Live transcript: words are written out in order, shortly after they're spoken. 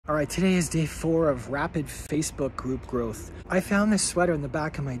All right, today is day 4 of rapid Facebook group growth. I found this sweater in the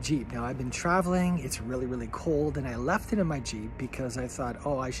back of my Jeep. Now I've been traveling, it's really cold, and I left it in my Jeep because I thought,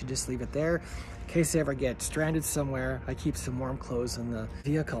 oh, I should just leave it there in case I ever get stranded somewhere. I keep some warm clothes in the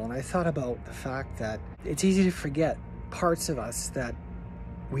vehicle, and I thought about the fact that it's easy to forget parts of us that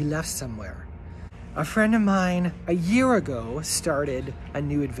we left somewhere. A friend of mine a year ago started a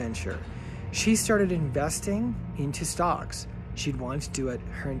new adventure. She started investing into stocks. She'd wanted to do it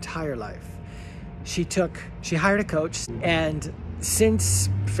her entire life. She hired a coach, and since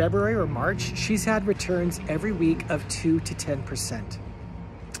February or March, she's had returns every week of 2 to 10%.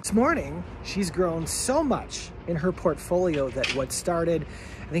 This morning, she's grown so much in her portfolio that I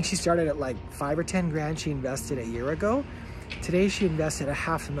think she started at like 5 or 10 grand she invested a year ago. Today, she invested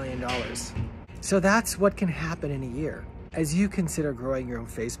 $500,000. So that's what can happen in a year. As you consider growing your own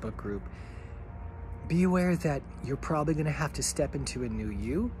Facebook group, be aware that you're probably going to have to step into a new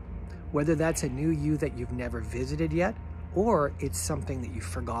you, whether that's a new you that you've never visited yet, or it's something that you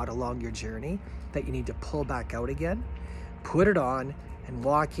forgot along your journey that you need to pull back out again. Put it on and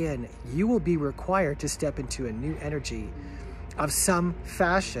walk in. You will be required to step into a new energy of some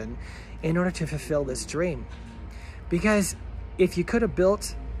fashion in order to fulfill this dream. Because if you could have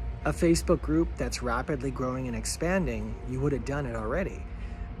built a Facebook group that's rapidly growing and expanding, you would have done it already.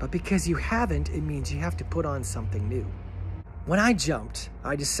 But because you haven't, it means you have to put on something new. When I jumped,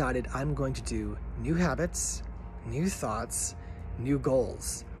 I decided I'm going to do new habits, new thoughts, new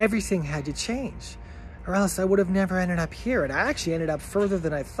goals. Everything had to change, or else I would have never ended up here. And I actually ended up further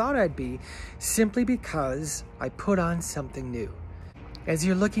than I thought I'd be, simply because I put on something new. As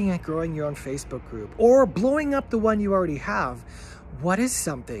you're looking at growing your own Facebook group or blowing up the one you already have, what is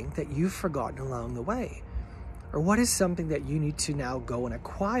something that you've forgotten along the way? Or what is something that you need to now go and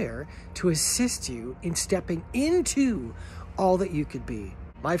acquire to assist you in stepping into all that you could be?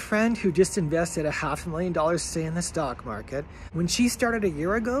 My friend who just invested $500,000 say in the stock market, when she started a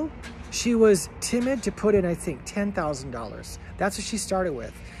year ago, she was timid to put in, I think, $10,000. That's what she started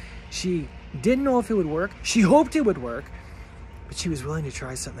with. She didn't know if it would work. She hoped it would work, but she was willing to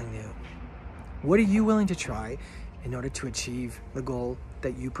try something new. What are you willing to try in order to achieve the goal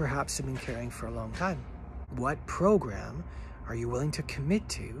that you perhaps have been carrying for a long time? What program are you willing to commit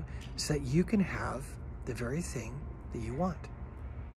to so that you can have the very thing that you want?